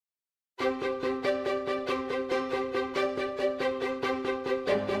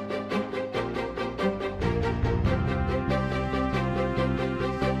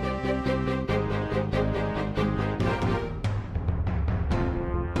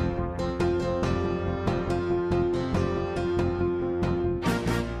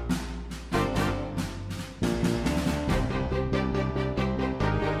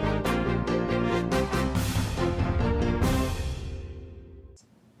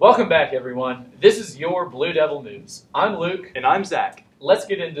Welcome back, everyone. This is your Blue Devil News. I'm Luke. And I'm Zach. Let's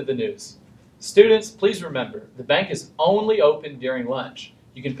get into the news. Students, please remember, the bank is only open during lunch.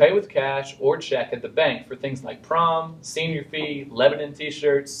 You can pay with cash or check at the bank for things like prom, senior fee, Lebanon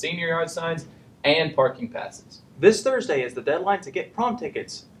t-shirts, senior yard signs, and parking passes. This Thursday is the deadline to get prom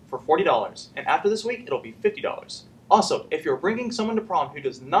tickets for $40, and after this week, it'll be $50. Also, if you're bringing someone to prom who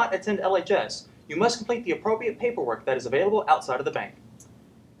does not attend LHS, you must complete the appropriate paperwork that is available outside of the bank.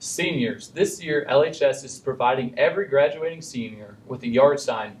 Seniors, this year LHS is providing every graduating senior with a yard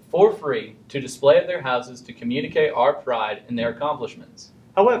sign for free to display at their houses to communicate our pride in their accomplishments.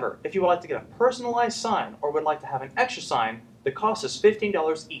 However, if you would like to get a personalized sign or would like to have an extra sign, the cost is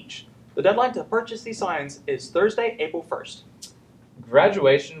 $15 each. The deadline to purchase these signs is Thursday, April 1st.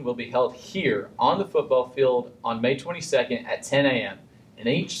 Graduation will be held here on the football field on May 22nd at 10 a.m. and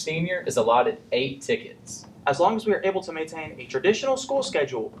each senior is allotted 8 tickets. As long as we are able to maintain a traditional school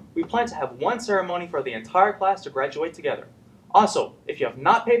schedule, we plan to have one ceremony for the entire class to graduate together. Also, if you have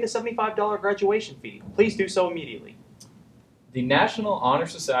not paid the $75 graduation fee, please do so immediately. The National Honor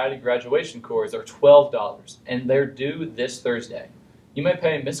Society graduation cores are $12 and they're due this Thursday. You may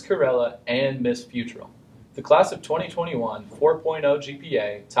pay Miss Corella and Miss Futrell. The class of 2021 4.0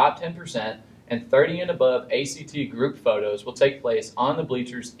 GPA, top 10%, and 30 and above ACT group photos will take place on the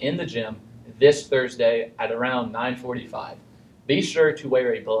bleachers in the gym this Thursday at around 9:45. Be sure to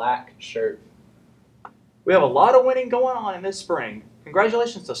wear a black shirt. We have a lot of winning going on in this spring.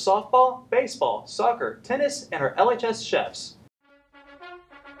 Congratulations to softball, baseball, soccer, tennis, and our LHS chefs.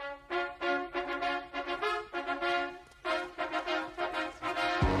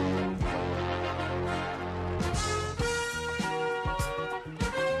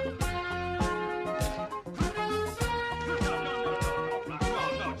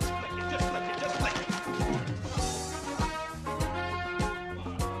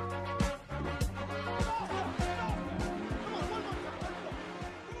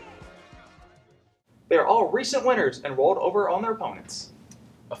 They are all recent winners and rolled over on their opponents.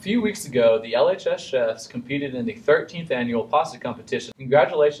 A few weeks ago, the LHS chefs competed in the 13th annual pasta competition.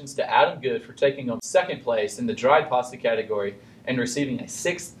 Congratulations to Adam Good for taking home second place in the dried pasta category and receiving a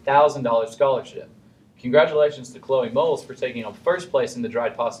 $6,000 scholarship. Congratulations to Chloe Boles for taking home first place in the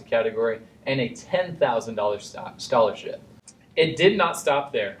dried pasta category and a $10,000 scholarship. It did not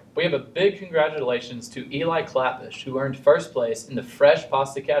stop there. We have a big congratulations to Eli Clappish, who earned first place in the fresh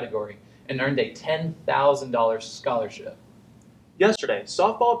pasta category and earned a $10,000 scholarship. Yesterday,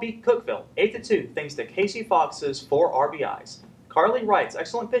 softball beat Cookeville 8-2 thanks to Casey Fox's 4 RBIs, Carly Wright's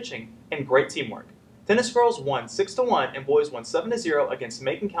excellent pitching, and great teamwork. Tennis girls won 6-1 and boys won 7-0 against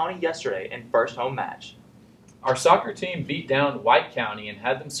Macon County yesterday in first home match. Our soccer team beat down White County and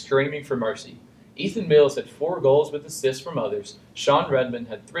had them screaming for mercy. Ethan Mills had 4 goals with assists from others, Sean Redmond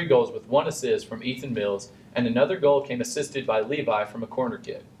had 3 goals with 1 assist from Ethan Mills, and another goal came assisted by Levi from a corner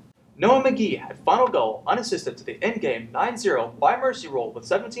kick. Noah McGee had final goal unassisted to the end game 9-0 by mercy rule with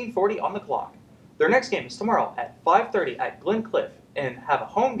 17:40 on the clock. Their next game is tomorrow at 5:30 at Glen Cliff and have a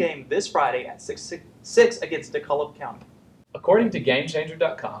home game this Friday at 6 against DeKalb County. According to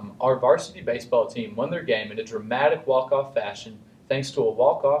GameChanger.com, our varsity baseball team won their game in a dramatic walk-off fashion thanks to a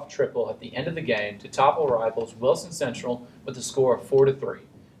walk-off triple at the end of the game to topple rivals Wilson Central with a score of 4-3.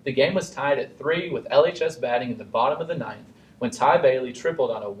 The game was tied at 3 with LHS batting in the bottom of the 9th when Ty Bialy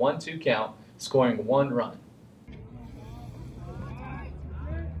tripled on a 1-2 count, scoring 1 run.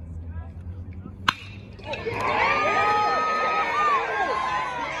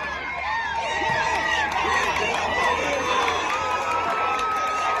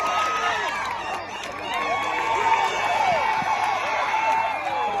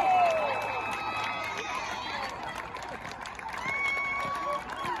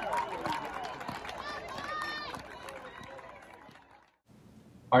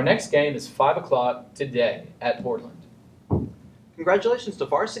 Our next game is 5 o'clock today at Portland. Congratulations to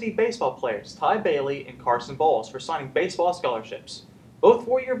varsity baseball players Ty Bialy and Carson Boles for signing baseball scholarships. Both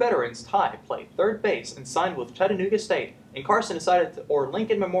 4-year veterans, Ty played third base and signed with Chattanooga State, and Carson decided to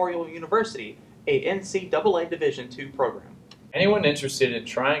Lincoln Memorial University, a NCAA Division II program. Anyone interested in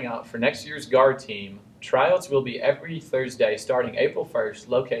trying out for next year's guard team, tryouts will be every Thursday starting April 1st,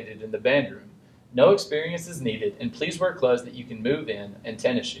 located in the band room. No experience is needed, and please wear clothes that you can move in and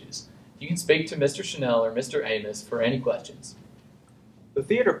tennis shoes. You can speak to Mr. Chanel or Mr. Amos for any questions. The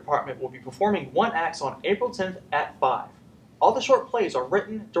theater department will be performing 1 act on April 10th at 5. All the short plays are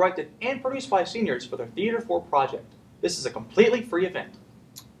written, directed, and produced by seniors for their Theater 4 project. This is a completely free event.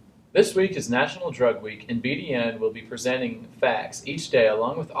 This week is National Drug Week, and BDN will be presenting facts each day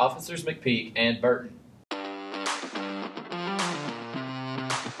along with Officers McPeak and Burton.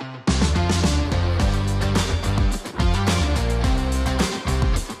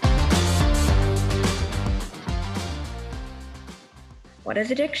 What is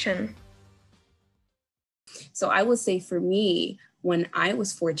addiction? So I would say for me, when I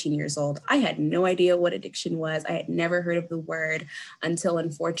was 14 years old, I had no idea what addiction was. I had never heard of the word until,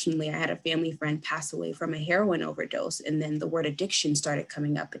 unfortunately, I had a family friend pass away from a heroin overdose. And then the word addiction started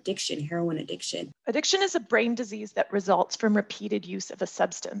coming up. Addiction, heroin addiction. Addiction is a brain disease that results from repeated use of a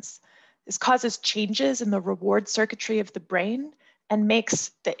substance. This causes changes in the reward circuitry of the brain and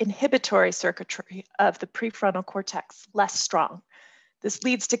makes the inhibitory circuitry of the prefrontal cortex less strong. This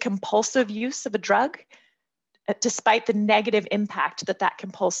leads to compulsive use of a drug, despite the negative impact that that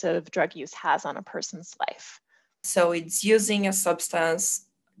compulsive drug use has on a person's life. So it's using a substance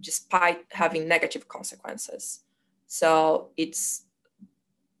despite having negative consequences. So it's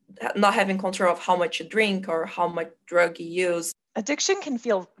not having control of how much you drink or how much drug you use. Addiction can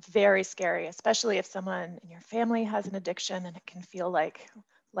feel very scary, especially if someone in your family has an addiction, and it can feel like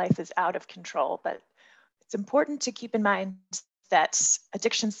life is out of control. But it's important to keep in mind that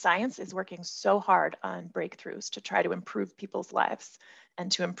addiction science is working so hard on breakthroughs to try to improve people's lives and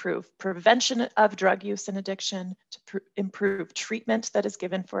to improve prevention of drug use and addiction, to improve treatment that is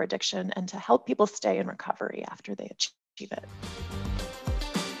given for addiction, and to help people stay in recovery after they achieve it.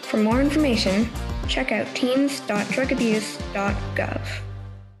 For more information, check out teens.drugabuse.gov.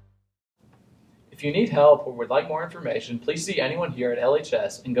 If you need help or would like more information, please see anyone here at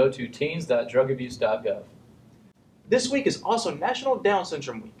LHS and go to teens.drugabuse.gov. This week is also National Down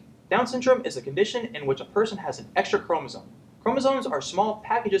Syndrome Week. Down syndrome is a condition in which a person has an extra chromosome. Chromosomes are small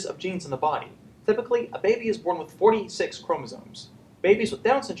packages of genes in the body. Typically, a baby is born with 46 chromosomes. Babies with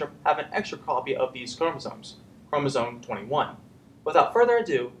Down syndrome have an extra copy of these chromosomes, chromosome 21. Without further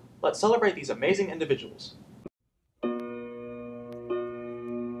ado, let's celebrate these amazing individuals.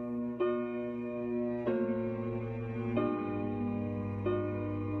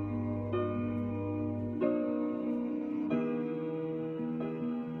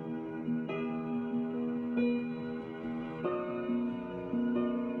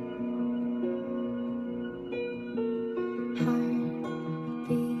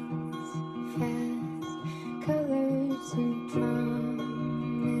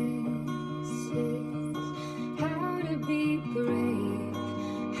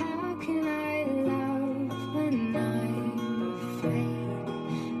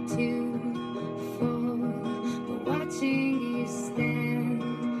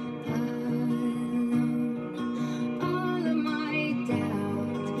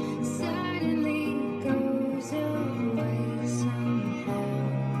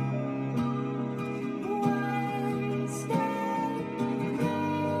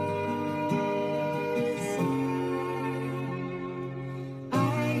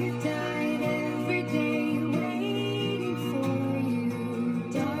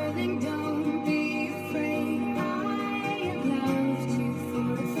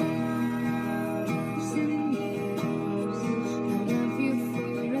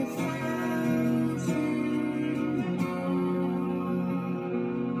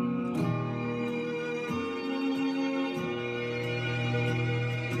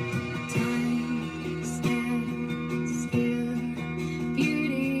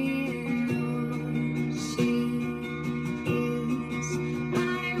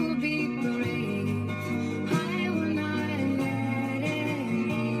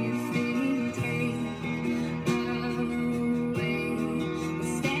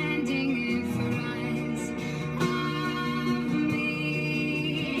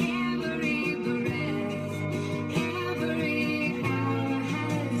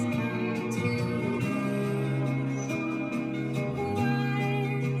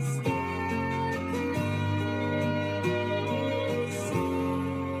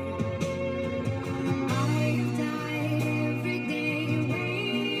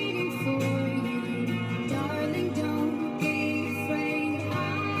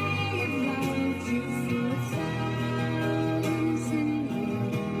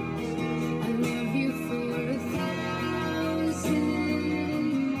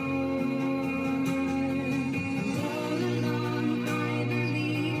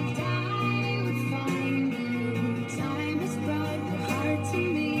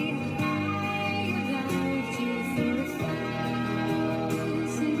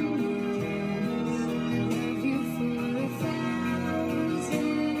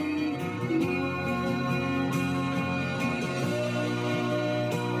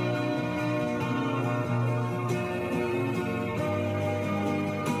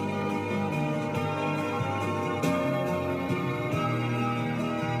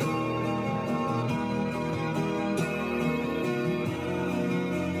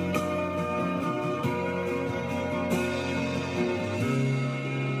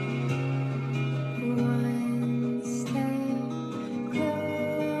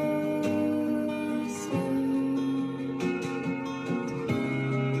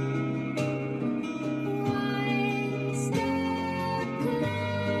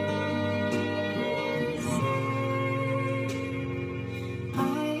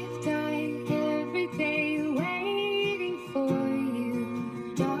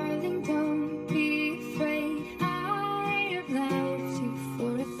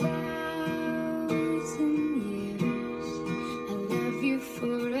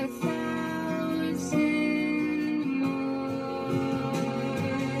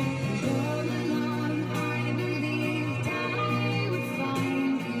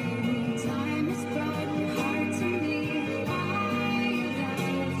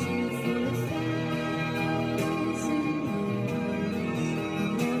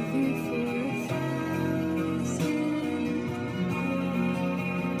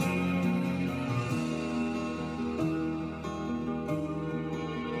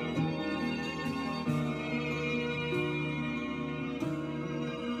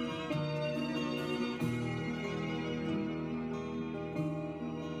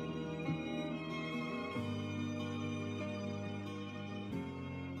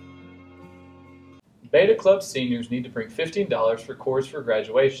 Beta Club seniors need to bring $15 for Course for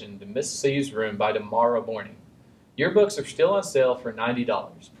Graduation to Miss C's room by tomorrow morning. Yearbooks are still on sale for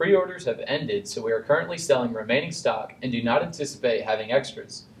 $90. Pre-orders have ended, so we are currently selling remaining stock and do not anticipate having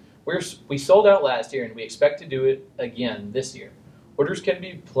extras. We sold out last year and we expect to do it again this year. Orders can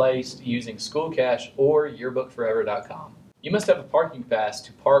be placed using School Cash or yearbookforever.com. You must have a parking pass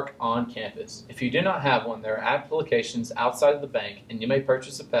to park on campus. If you do not have one, there are applications outside of the bank and you may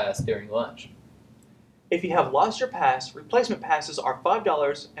purchase a pass during lunch. If you have lost your pass, replacement passes are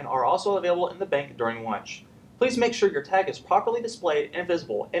 $5 and are also available in the bank during lunch. Please make sure your tag is properly displayed and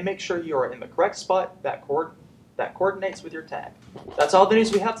visible, and make sure you are in the correct spot that coordinates with your tag. That's all the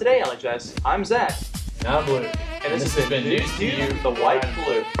news we have today, LHS. I'm Zach. And I'm Blue. And this has been News to You, the White and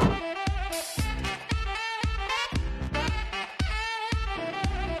Blue.